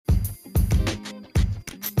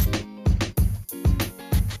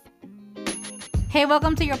Hey,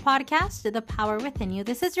 welcome to your podcast, The Power Within You.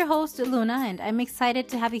 This is your host, Luna, and I'm excited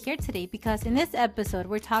to have you here today because in this episode,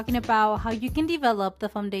 we're talking about how you can develop the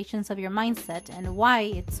foundations of your mindset and why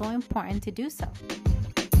it's so important to do so.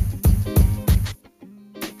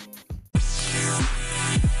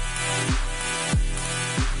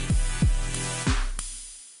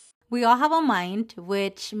 We all have a mind,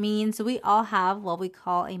 which means we all have what we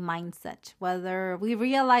call a mindset. Whether we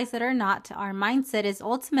realize it or not, our mindset is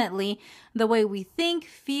ultimately the way we think,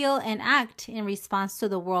 feel, and act in response to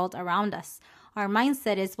the world around us. Our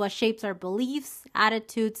mindset is what shapes our beliefs,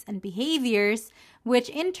 attitudes, and behaviors, which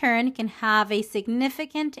in turn can have a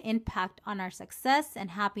significant impact on our success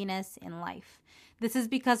and happiness in life. This is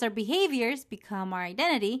because our behaviors become our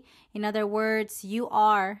identity. In other words, you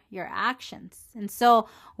are your actions. And so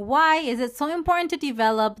why is it so important to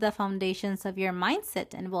develop the foundations of your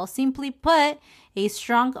mindset? And well, simply put, a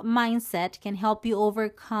strong mindset can help you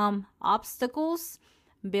overcome obstacles,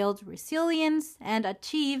 build resilience, and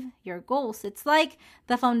achieve your goals. It's like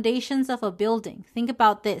the foundations of a building. Think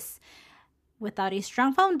about this. Without a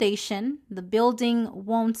strong foundation, the building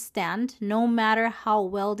won't stand no matter how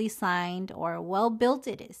well designed or well built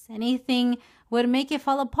it is. Anything would make it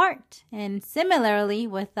fall apart. And similarly,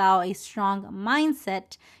 without a strong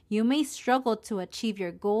mindset, you may struggle to achieve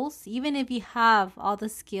your goals even if you have all the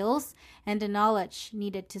skills and the knowledge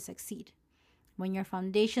needed to succeed. When your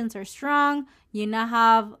foundations are strong, you now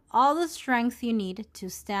have all the strength you need to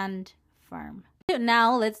stand firm.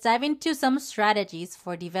 Now, let's dive into some strategies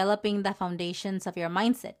for developing the foundations of your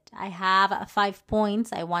mindset. I have 5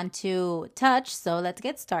 points I want to touch, so let's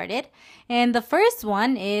get started. And the first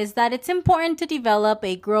one is that it's important to develop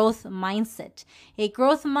a growth mindset. A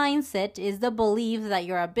growth mindset is the belief that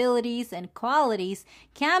your abilities and qualities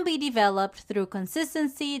can be developed through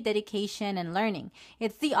consistency, dedication, and learning.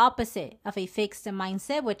 It's the opposite of a fixed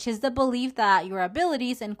mindset, which is the belief that your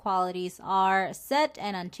abilities and qualities are set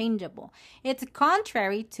and unchangeable. It's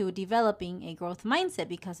contrary to developing a growth mindset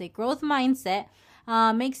because a growth mindset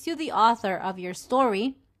makes you the author of your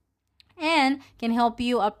story and can help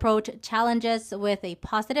you approach challenges with a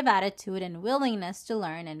positive attitude and willingness to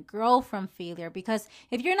learn and grow from failure. Because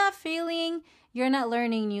if you're not failing, you're not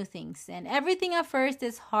learning new things. And everything at first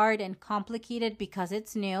is hard and complicated because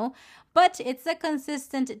it's new, but it's a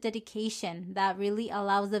consistent dedication that really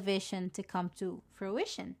allows the vision to come to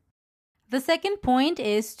fruition. The second point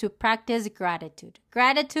is to practice gratitude.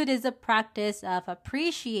 Gratitude is a practice of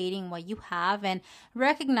appreciating what you have and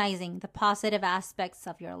recognizing the positive aspects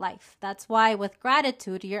of your life. That's why with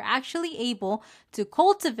gratitude, you're actually able to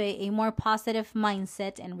cultivate a more positive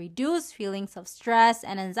mindset and reduce feelings of stress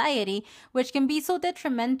and anxiety, which can be so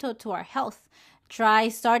detrimental to our health. Try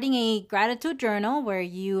starting a gratitude journal where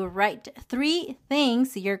you write 3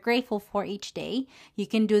 things you're grateful for each day. You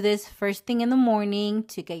can do this first thing in the morning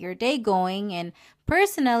to get your day going. And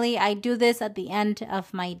personally, I do this at the end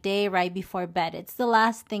of my day right before bed. It's the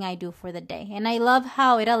last thing I do for the day. And I love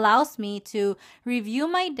how it allows me to review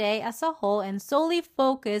my day as a whole and solely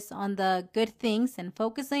focus on the good things. And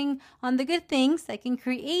focusing on the good things, I can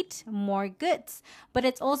create more goods. But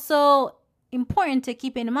it's also important to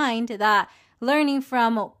keep in mind that learning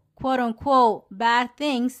from quote unquote bad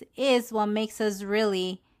things is what makes us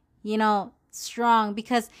really, strong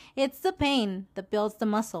because it's the pain that builds the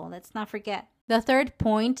muscle. Let's not forget. The third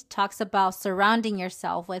point talks about surrounding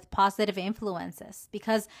yourself with positive influences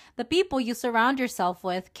because the people you surround yourself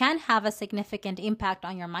with can have a significant impact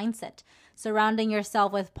on your mindset. Surrounding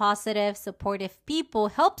yourself with positive, supportive people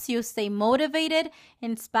helps you stay motivated,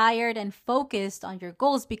 inspired, and focused on your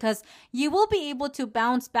goals because you will be able to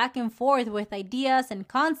bounce back and forth with ideas and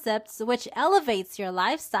concepts, which elevates your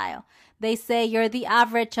lifestyle. They say you're the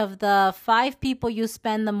average of the 5 people you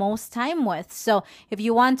spend the most time with. So if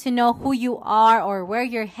you want to know who you are or where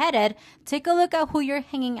you're headed, take a look at who you're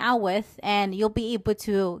hanging out with and you'll be able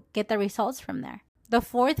to get the results from there. The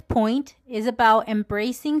fourth point is about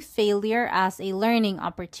embracing failure as a learning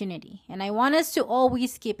opportunity. And I want us to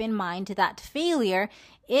always keep in mind that failure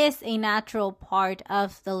is a natural part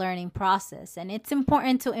of the learning process. And it's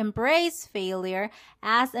important to embrace failure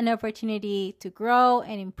as an opportunity to grow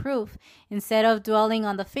and improve. Instead of dwelling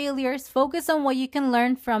on the failures, focus on what you can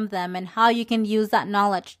learn from them and how you can use that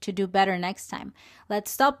knowledge to do better next time.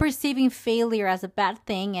 Let's stop perceiving failure as a bad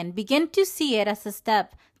thing and begin to see it as a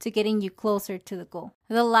step to getting you closer to the goal.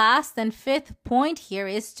 The last and fifth point here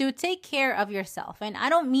is to take care of yourself. And I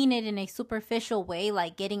don't mean it in a superficial way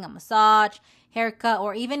like getting a massage, haircut,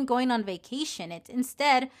 or even going on vacation. It's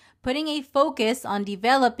instead putting a focus on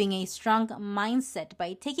developing a strong mindset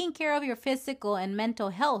by taking care of your physical and mental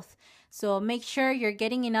health. So make sure you're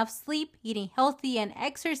getting enough sleep, eating healthy, and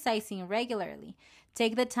exercising regularly.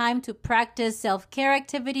 Take the time to practice self-care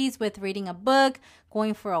activities with reading a book,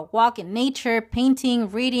 going for a walk in nature, painting,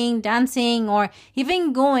 reading, dancing, or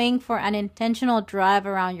even going for an intentional drive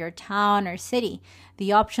around your town or city.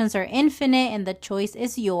 The options are infinite and the choice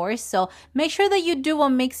is yours. So make sure that you do what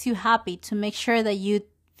makes you happy to make sure that you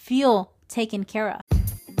feel taken care of.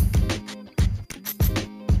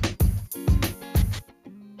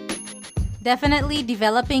 Definitely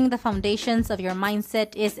developing the foundations of your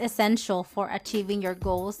mindset is essential for achieving your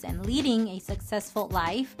goals and leading a successful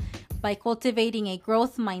life. By cultivating a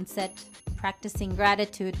growth mindset, practicing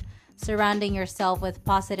gratitude, surrounding yourself with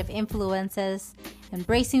positive influences,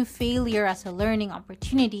 embracing failure as a learning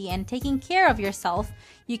opportunity, and taking care of yourself,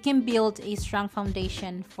 you can build a strong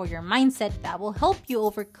foundation for your mindset that will help you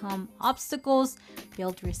overcome obstacles,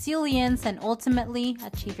 build resilience, and ultimately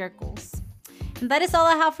achieve your goals. And that is all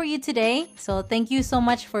I have for you today. So thank you so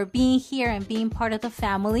much for being here and being part of the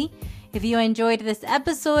family. If you enjoyed this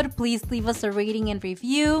episode, please leave us a rating and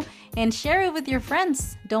review and share it with your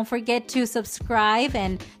friends. Don't forget to subscribe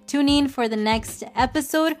and tune in for the next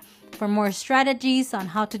episode for more strategies on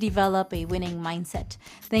how to develop a winning mindset.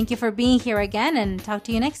 Thank you for being here again, and talk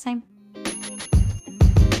to you next time.